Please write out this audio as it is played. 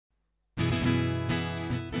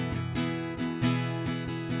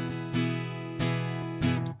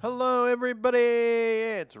Hello everybody,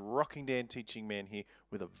 it's Rocking Dan Teaching Man here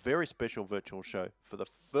with a very special virtual show for the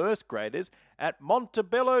first graders at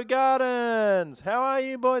Montebello Gardens. How are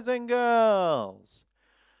you boys and girls?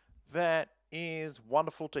 That is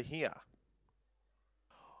wonderful to hear.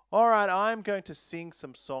 Alright, I'm going to sing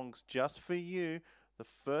some songs just for you. The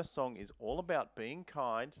first song is all about being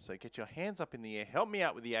kind, so get your hands up in the air, help me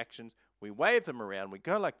out with the actions. We wave them around, we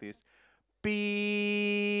go like this.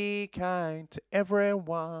 Be kind to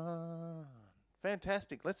everyone.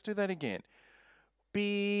 Fantastic. Let's do that again.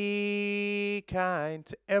 Be kind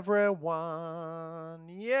to everyone.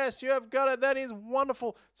 Yes, you have got it. That is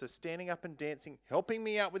wonderful. So standing up and dancing, helping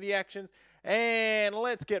me out with the actions. And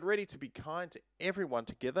let's get ready to be kind to everyone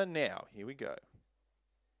together now. Here we go.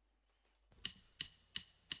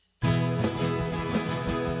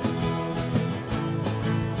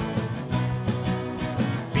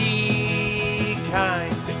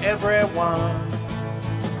 Kind to everyone.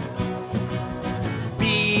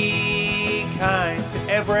 Be kind to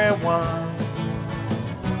everyone.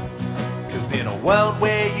 'Cause in a world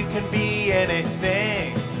where you can be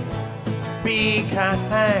anything, be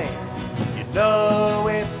kind. You know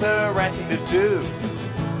it's the right thing to do.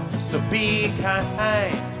 So be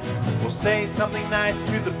kind. Or say something nice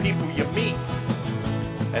to the people you meet.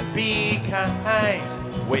 And be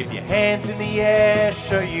kind. Wave your hands in the air,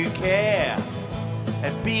 show you care.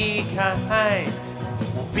 And be kind,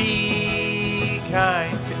 well, be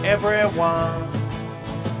kind to everyone.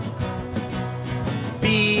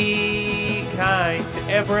 Be kind to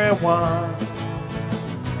everyone.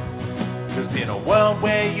 'Cause in a world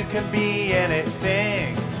where you can be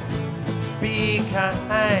anything, be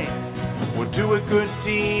kind. Or do a good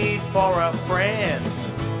deed for a friend.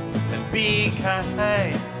 And be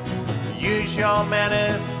kind. Use your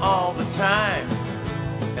manners all the time.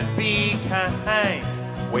 And be kind.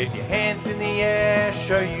 Wave your hands in the air,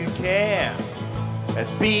 show you care. And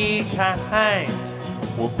be kind.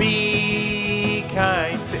 Well, be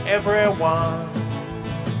kind to everyone.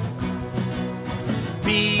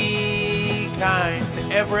 Be kind to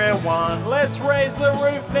everyone. Let's raise the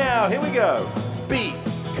roof now. Here we go. Be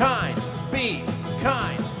kind. Be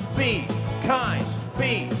kind. Be kind.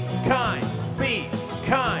 Be kind. Be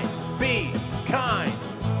kind. Be kind.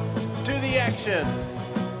 Do the actions.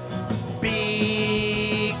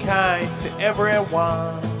 Be kind to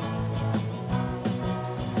everyone.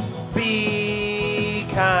 Be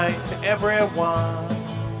kind to everyone.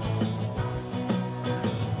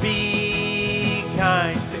 Be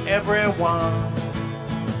kind to everyone.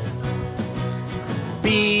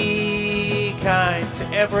 Be kind to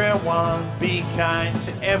everyone. Be kind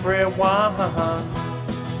to everyone.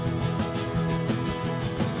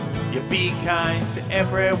 You be kind to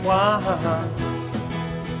everyone.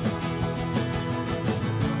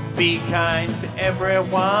 Be kind to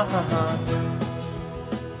everyone.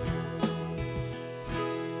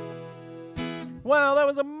 Wow, that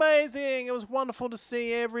was amazing. It was wonderful to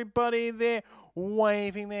see everybody there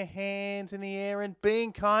waving their hands in the air and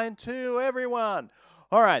being kind to everyone.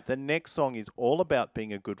 All right, the next song is all about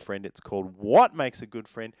being a good friend. It's called What Makes a Good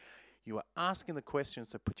Friend? You are asking the question,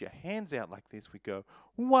 so put your hands out like this. We go,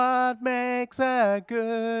 what makes a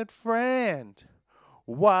good friend?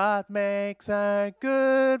 What makes a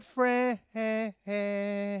good friend?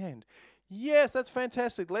 Yes, that's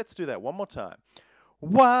fantastic. Let's do that one more time.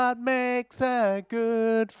 What makes a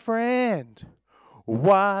good friend?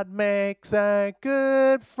 What makes a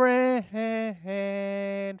good friend?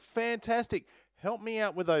 Fantastic. Help me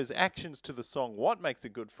out with those actions to the song, What Makes a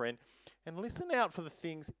Good Friend? And listen out for the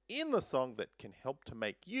things in the song that can help to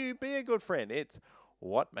make you be a good friend. It's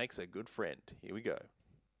What Makes a Good Friend. Here we go.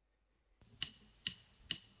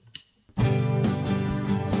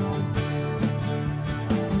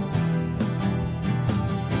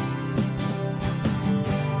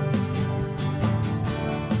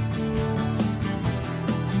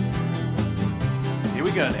 Here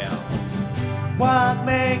we go now. What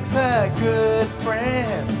makes a good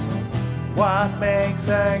friend? What makes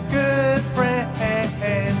a good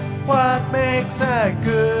friend? What makes a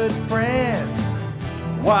good friend?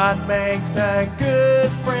 What makes a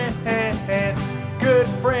good friend? Good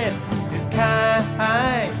friend is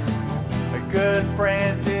kind. A good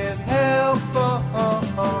friend is helpful.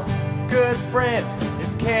 Good friend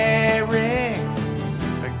is caring.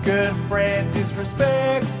 A good friend is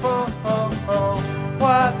respectful.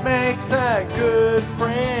 What makes a good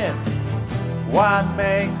friend? What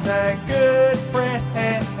makes a good friend?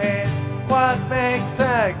 What makes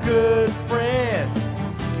a good friend?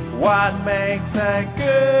 What makes a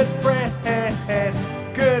good friend?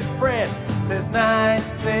 Good friend says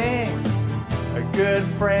nice things. A good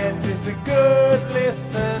friend is a good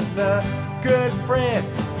listener. Good friend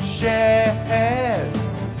shares.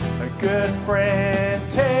 A good friend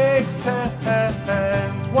takes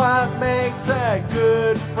turns. What makes a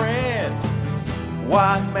good friend?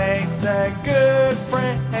 What makes a good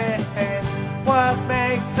friend? What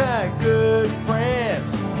makes a good friend?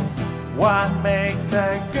 What makes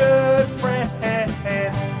a good friend?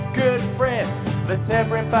 Good friend lets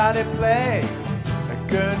everybody play. A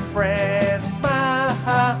good friend smiles.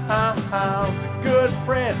 A good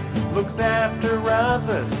friend looks after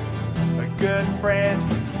others. A good friend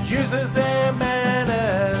uses their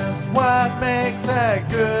manners. What makes a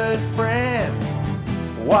good friend?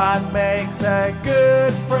 What makes a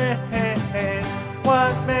good friend?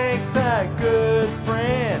 What makes a good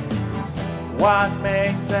friend? What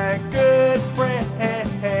makes a good friend?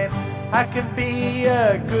 I can be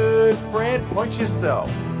a good friend. Point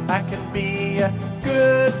yourself. I can be a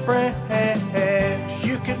good friend.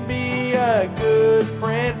 You can be a good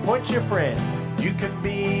friend. Point your friends. You can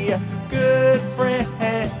be a good friend.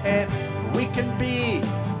 We can be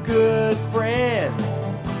good friends.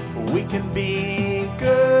 We can be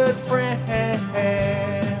good friends.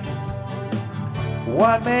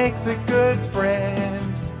 What makes a good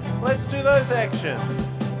friend? Let's do those actions.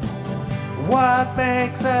 What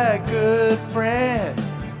makes a good friend?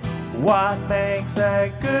 What makes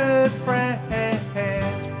a good friend?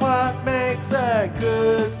 What makes a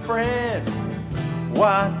good friend?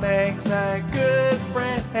 What makes a good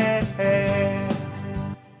friend?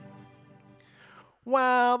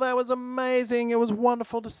 Wow, that was amazing. It was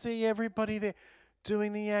wonderful to see everybody there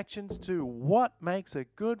doing the actions to What Makes a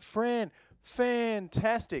Good Friend.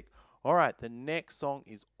 Fantastic. All right, the next song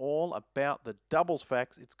is all about the doubles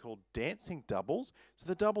facts. It's called Dancing Doubles. So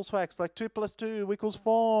the doubles facts, like 2 + 2 =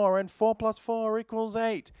 4 and 4 + 4 =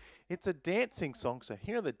 8. It's a dancing song, so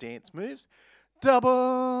here are the dance moves.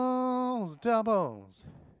 Doubles, doubles,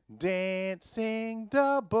 dancing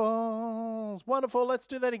doubles. Wonderful, let's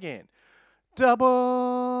do that again.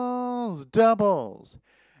 Doubles, doubles,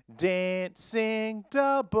 dancing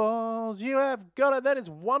doubles. You have got it. That is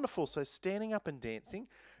wonderful. So standing up and dancing,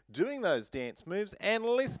 doing those dance moves, and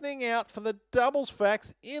listening out for the doubles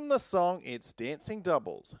facts in the song. It's Dancing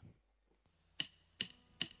Doubles.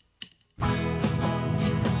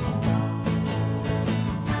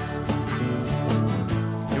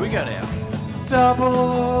 Here we go now.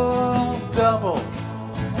 Doubles, doubles,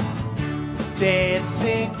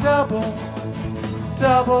 dancing doubles,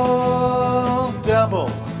 doubles,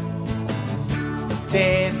 doubles,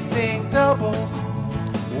 dancing doubles.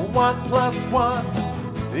 1 + 1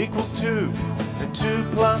 = 2, and 2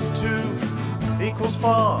 + 2 =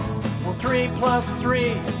 4. Well, 3 +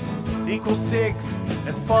 3 = 6,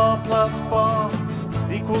 and 4 + 4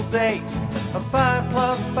 = 8. 5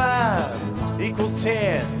 + 5 =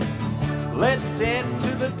 10. Let's dance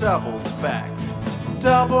to the doubles facts.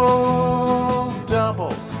 Doubles,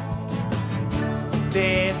 doubles,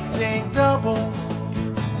 dancing doubles,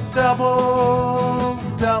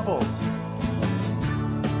 doubles, doubles,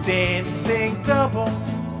 dancing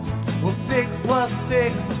doubles. Well, 6 +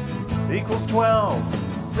 6 = 12.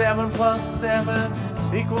 7 + 7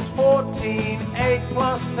 = 14. 8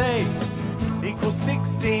 + 8 =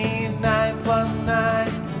 16. 9 + 9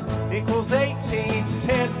 = 18.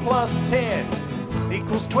 10 + 10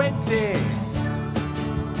 = 20.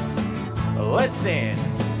 Let's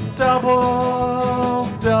dance.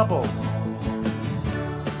 Doubles, doubles,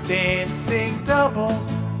 dancing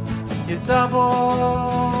doubles. Yeah,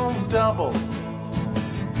 doubles, doubles,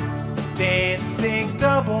 dancing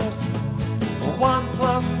doubles. 1 +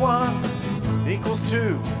 1 =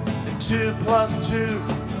 2, and 2 + 2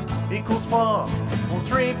 = 4. Well,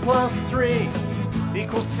 3 + 3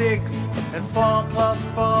 = 6, and 4 +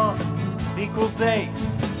 4 = 8.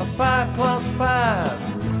 5 + 5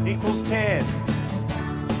 = 10.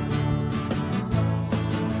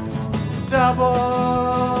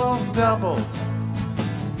 Doubles, doubles,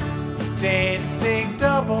 dancing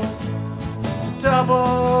doubles,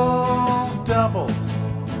 doubles, doubles,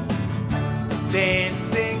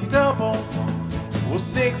 dancing doubles. Well,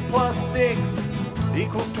 6 + 6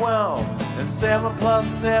 = 12, and 7 +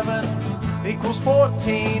 7 =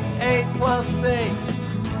 14. 8 + 8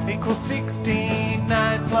 = 16.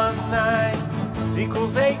 9 + 9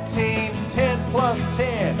 = 18. 10 +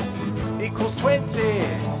 10 = 20.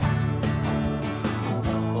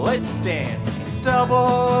 Let's dance.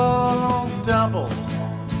 Doubles, doubles,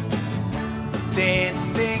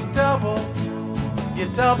 dancing doubles. Yeah,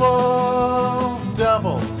 doubles,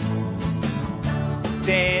 doubles,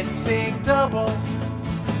 dancing doubles.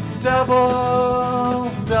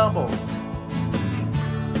 Doubles, doubles,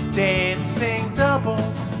 Dancing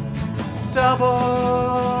doubles,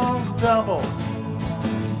 doubles, doubles.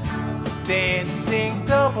 Dancing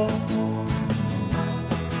doubles.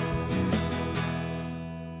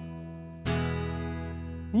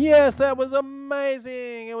 Yes, that was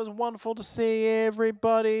amazing. It was wonderful to see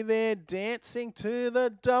everybody there dancing to the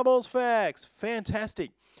doubles facts.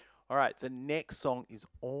 Fantastic. All right, the next song is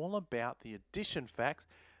all about the addition facts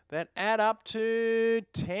that add up to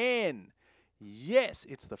 10. Yes,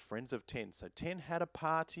 it's the Friends of 10. So 10 had a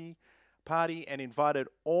party and invited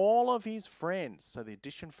all of his friends. So the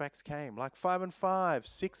addition facts came like 5 and 5,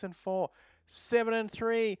 6 and 4, 7 and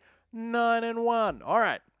 3, 9 and 1. All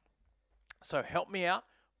right. So help me out.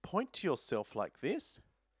 Point to yourself like this.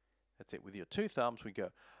 That's it. With your two thumbs, we go,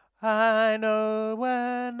 I know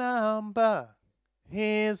a number.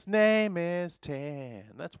 His name is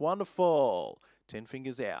 10. That's wonderful. 10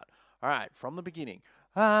 fingers out. All right, from the beginning.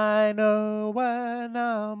 I know a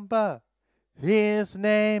number. His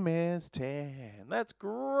name is 10. That's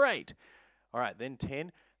great. All right, then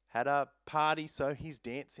 10 had a party, so he's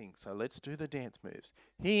dancing. So let's do the dance moves.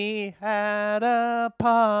 He had a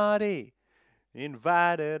party,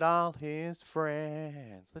 invited all his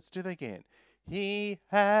friends. Let's do that again. He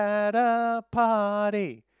had a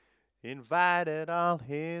party, invited all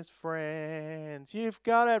his friends. You've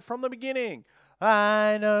got it from the beginning.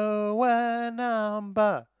 I know a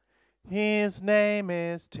number. His name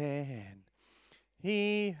is 10.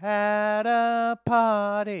 He had a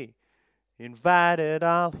party, invited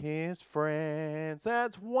all his friends.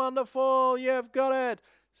 That's wonderful. You've got it.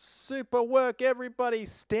 Super work, everybody.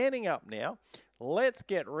 Standing up now. Let's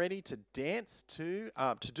get ready to dance to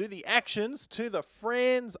do the actions to the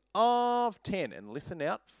Friends of 10. And listen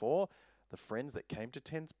out for the friends that came to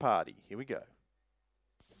 10's party. Here we go.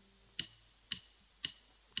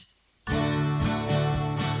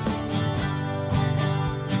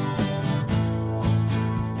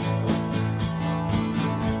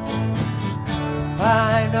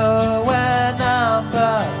 I know a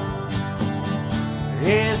number.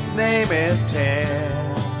 His name is 10.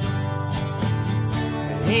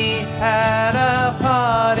 He had a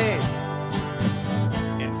party,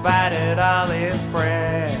 invited all his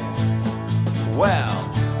friends. Well,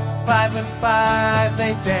 5 and 5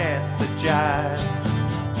 they danced the jive,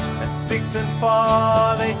 and 6 and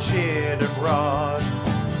 4 they cheered and roared.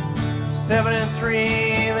 7 and 3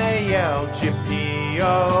 they yelled yippee,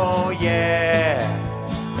 oh yeah.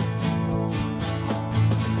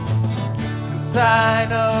 'Cause I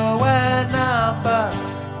know a number.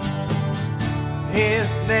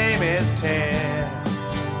 His name is 10.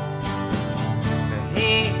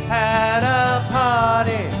 He had a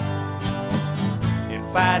party,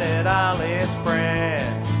 invited all his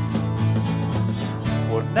friends.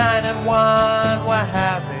 Well, 9 and 1 were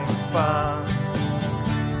having fun.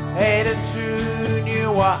 8 and 2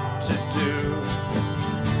 knew what to do.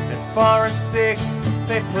 And 4 and 6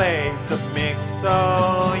 they played the mix,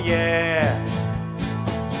 oh yeah.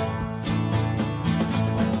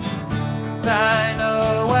 I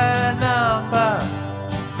know a number.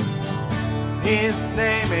 His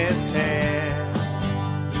name is 10.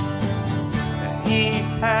 He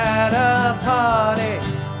had a party,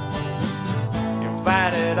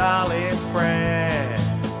 invited all his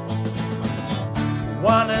friends.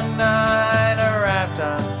 1 and 9 arrived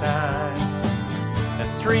on time,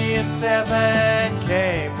 and 3 and 7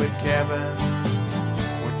 came with Kevin.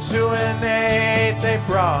 With 2 and 8 they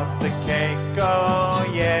brought the cake, oh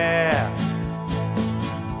yeah.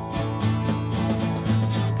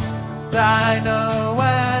 I know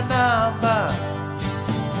a number.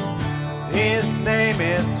 His name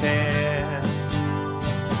is 10.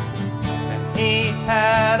 And he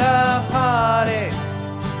had a party,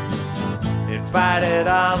 invited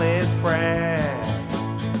all his friends.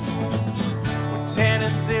 With 10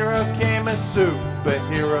 and 0 came as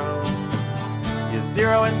superheroes. Yeah,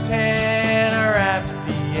 0 and 10 arrived at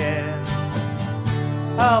the end.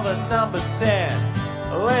 All the numbers said,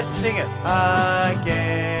 let's sing it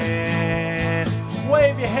again.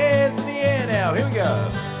 Wave your hands in the air now. Here we go.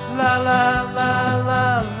 La la la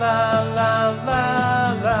la la la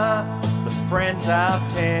la la. The Friends of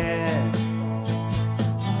 10.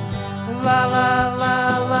 La la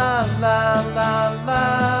la la la la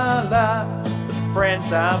la la. The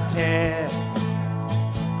Friends of 10.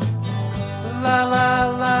 La la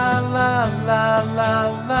la la la la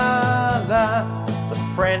la la. The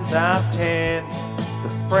Friends of 10. The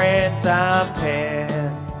Friends of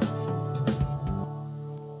 10.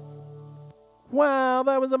 Wow,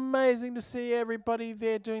 that was amazing to see everybody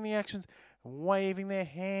there doing the actions, waving their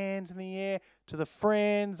hands in the air to the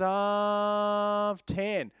Friends of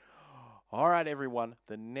 10. All right, everyone,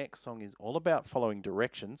 the next song is all about following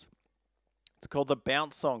directions. It's called the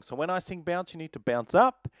bounce song. So when I sing bounce, you need to bounce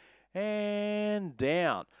up and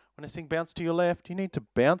down. When I sing bounce to your left, you need to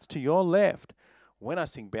bounce to your left. When I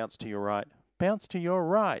sing bounce to your right, bounce to your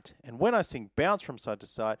right. And when I sing bounce from side to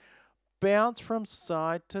side, bounce from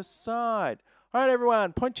side to side. All right,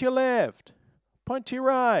 everyone, point to your left, point to your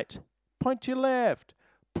right, point to your left,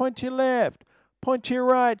 point to your left, point to your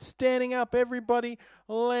right. Standing up, everybody.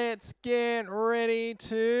 Let's get ready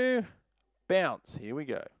to bounce. Here we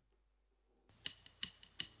go.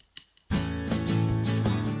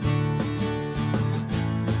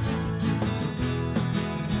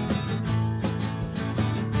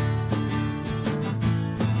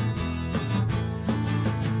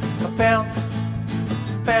 Bounce,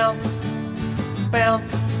 bounce,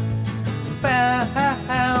 bounce,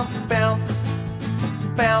 bounce, bounce,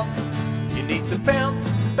 bounce. You need to bounce,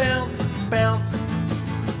 bounce, bounce.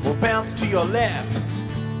 We'll bounce to your left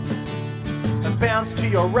and bounce to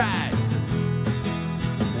your right.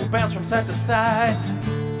 We'll bounce from side to side.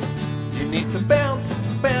 You need to bounce,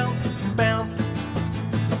 bounce, bounce,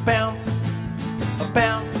 bounce,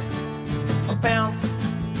 bounce, bounce.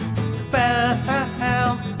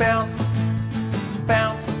 Bounce, bounce,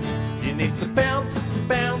 bounce. You need to bounce,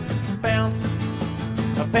 bounce, bounce.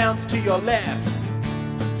 Bounce to your left.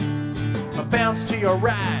 Bounce to your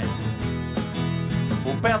right.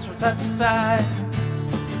 We'll bounce from side to side.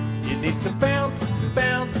 You need to bounce,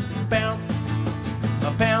 bounce, bounce.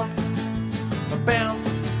 Bounce,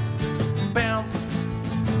 bounce, bounce.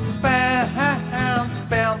 Bounce,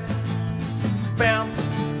 bounce, bounce.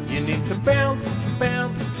 You need to bounce,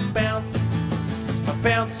 bounce, bounce.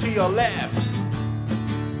 Bounce to your left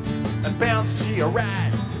and bounce to your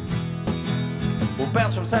right. We'll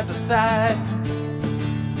bounce from side to side.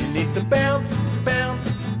 You need to bounce,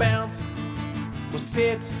 bounce, bounce. We'll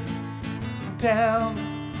sit down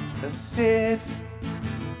and sit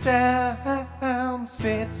down,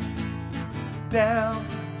 sit down,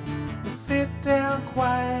 we'll sit down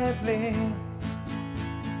quietly.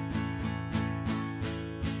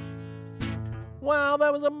 Wow,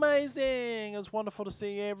 that was amazing. It was wonderful to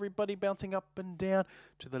see everybody bouncing up and down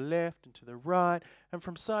to the left and to the right and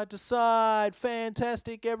from side to side.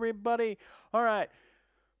 Fantastic, everybody. All right,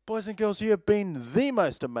 boys and girls, you have been the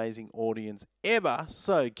most amazing audience ever.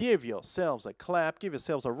 So give yourselves a clap. Give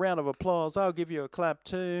yourselves a round of applause. I'll give you a clap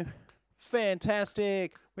too.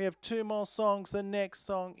 Fantastic. We have 2 more songs. The next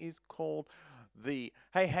song is called the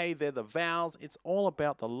Hey Hey, They're the Vowels. It's all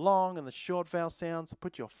about the long and the short vowel sounds.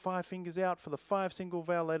 Put your 5 fingers out for the 5 single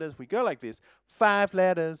vowel letters. We go like this. 5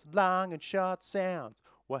 letters, long and short sounds.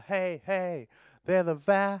 Well, hey, hey, they're the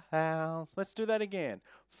vowels. Let's do that again.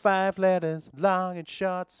 5 letters, long and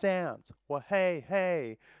short sounds. Well, hey,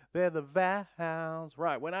 hey, they're the vowels.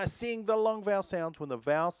 Right, when I sing the long vowel sounds, when the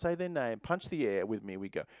vowels say their name, punch the air with me. We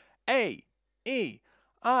go A, E,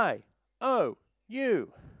 I, O,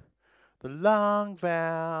 U. The long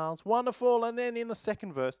vowels. Wonderful. And then in the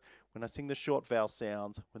second verse, when I sing the short vowel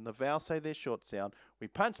sounds, when the vowels say their short sound, we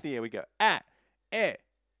punch the air. We go A,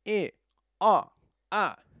 E, I,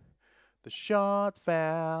 A. The short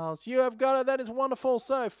vowels. You have got it. That is wonderful.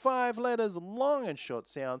 So 5 letters, long and short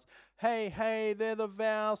sounds. Hey, hey, they're the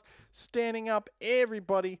vowels. Standing up,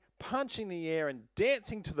 everybody, punching the air and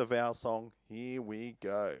dancing to the vowel song. Here we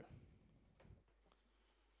go.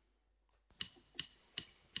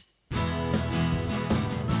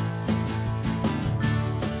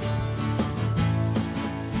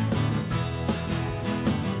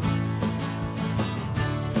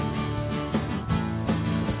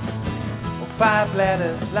 Well, 5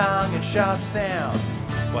 letters, long and short sounds.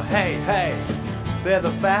 Well, hey, hey, they're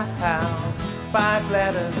the vowels. 5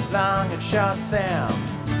 letters, long and short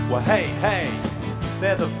sounds. Well, hey, hey,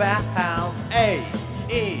 they're the vowels. A,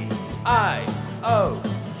 E, I, O,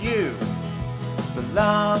 U. The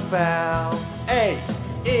long vowels. A,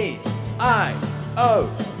 E, I, O,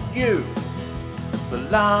 U. The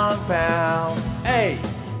long vowels. A,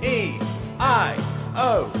 E, I,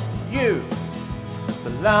 O, U. The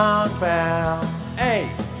long vowels. A,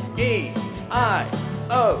 E, I,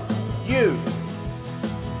 O, U.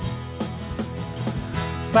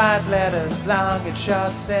 5 letters, long and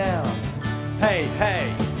short sounds. Hey,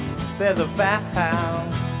 hey, they're the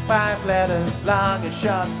vowels. 5 letters, long and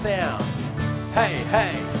short sounds. Hey,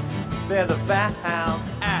 hey, they're the vowels.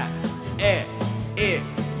 A, E,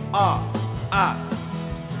 I, O.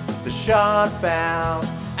 The short vowels.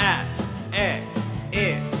 A,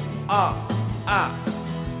 E, I, O.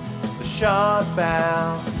 The short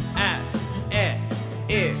vowels. A,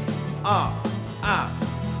 E, I, O.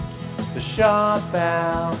 The short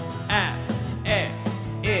vowels. A,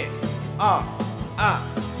 E,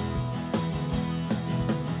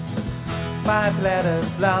 5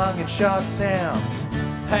 letters, long and short sounds.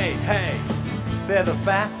 Hey, hey, they're the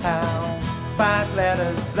vowels. 5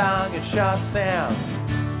 letters, long and short sounds.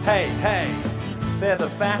 Hey, hey, they're the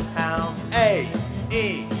vowels. A,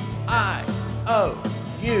 E, I, O,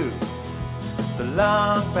 U. The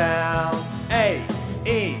long vowels. A,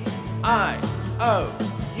 E, I, O,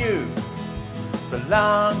 U. The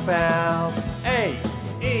long vowels. A,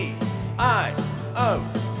 E, I, O,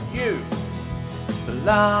 U. The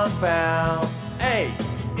long vowels. A,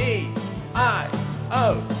 E, I,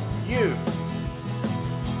 O, U.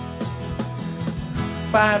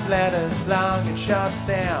 5 letters, long and short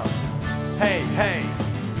sounds. Hey, hey,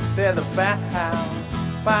 they're the vowels.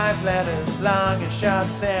 5 letters, long and short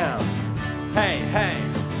sounds. Hey, hey,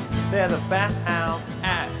 they're the vowels.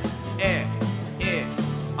 A, E,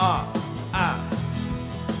 I, O.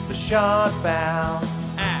 The short vowels.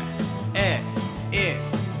 A, E,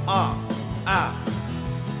 I, O.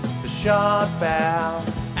 The short vowels.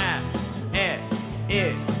 A,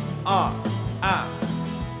 E, I, O.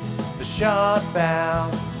 The short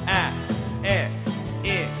vowels. A,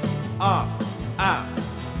 E, I, O.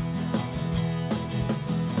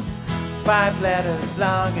 5 letters,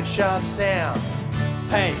 long and short sounds.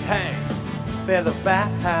 Hey, hey, they're the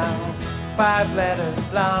vowels. 5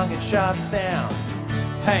 letters, long and short sounds.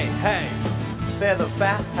 Hey, hey, they're the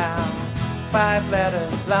vowels. 5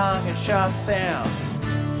 letters, long and short sounds.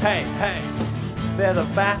 Hey, hey, they're the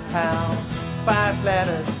vowels. 5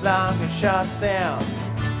 letters, long and short sounds.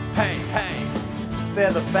 Hey, hey,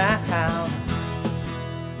 they're the vowels.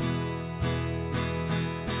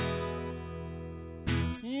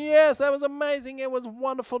 Yes, that was amazing. It was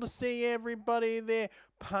wonderful to see everybody there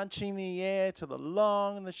punching the air to the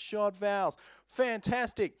long and the short vowels.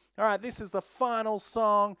 Fantastic. All right, this is the final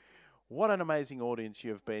song. What an amazing audience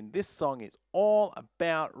you have been. This song is all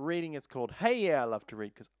about reading. It's called Hey Yeah, I Love to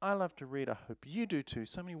Read, because I love to read. I hope you do too.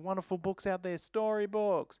 So many wonderful books out there,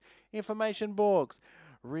 storybooks, information books.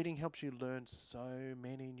 Reading helps you learn so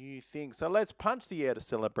many new things. So let's punch the air to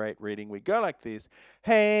celebrate reading. We go like this.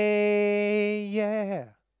 Hey, yeah,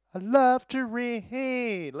 I love to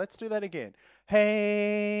read. Let's do that again.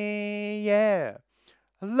 Hey, yeah,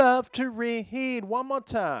 I love to read. One more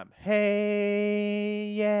time. Hey,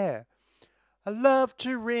 yeah, I love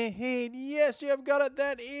to read. Yes, you have got it.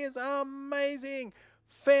 That is amazing.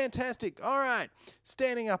 Fantastic. All right,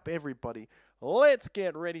 standing up, everybody. Let's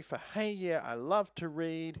get ready for Hey Yeah, I Love to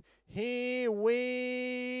Read. Here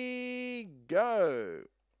we go.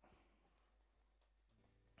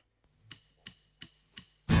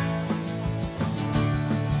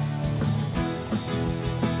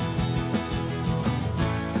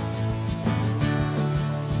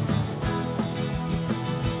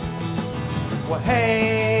 Well,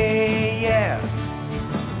 hey, yeah,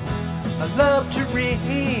 I love to read.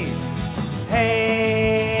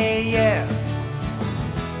 Hey, yeah,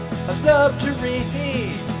 I love to read.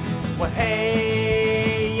 Well,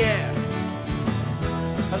 hey, yeah,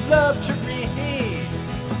 I love to read.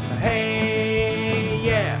 Hey,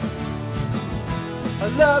 yeah, I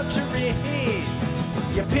love to read.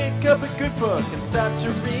 You pick up a good book and start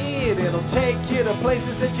to read. It'll take you to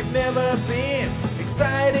places that you've never been.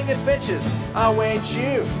 Exciting adventures await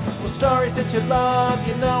you. Well, stories that you love,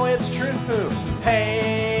 you know it's true.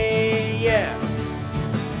 Hey, yeah,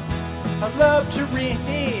 I love to read.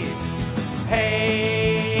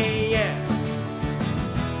 Hey, yeah,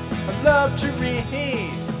 I love to read.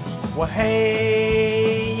 Well,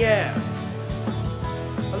 hey, yeah,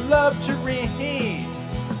 I love to read.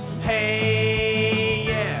 Hey,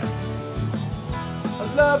 yeah, I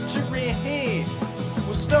love to read.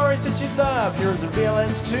 Well, stories that you love, heroes and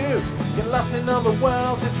villains too. Get lost in all the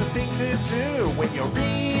worlds, it's the thing to do. When you're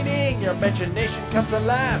reading, your imagination comes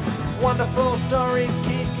alive. Wonderful stories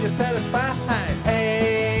keep you satisfied.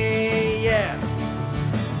 Hey, yeah,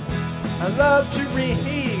 I love to read.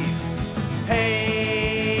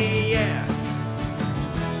 Hey, yeah,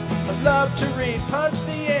 I love to read. Punch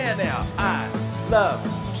the air now. I love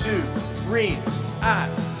to read. I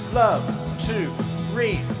love to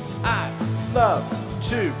read. I love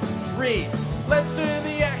to read. Let's do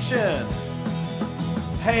the actions.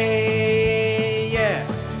 Hey, yeah,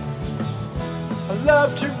 I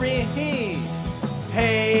love to read.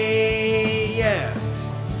 Hey, yeah,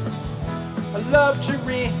 I love to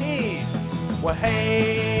read. Well,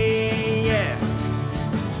 hey, yeah,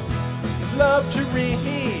 I love to read.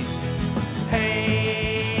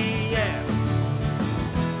 Hey, yeah,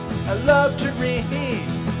 I love to read.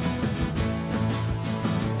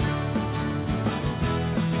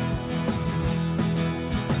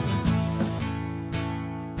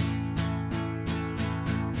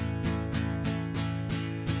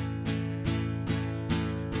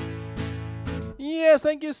 Yes,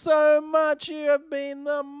 thank you so much. You have been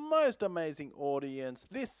the most amazing audience.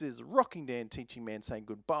 This is Rocking Dan Teaching Man saying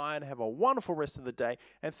goodbye and have a wonderful rest of the day.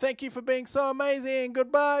 And thank you for being so amazing.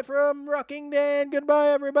 Goodbye from Rocking Dan. Goodbye,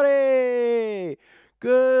 everybody.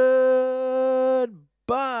 Goodbye.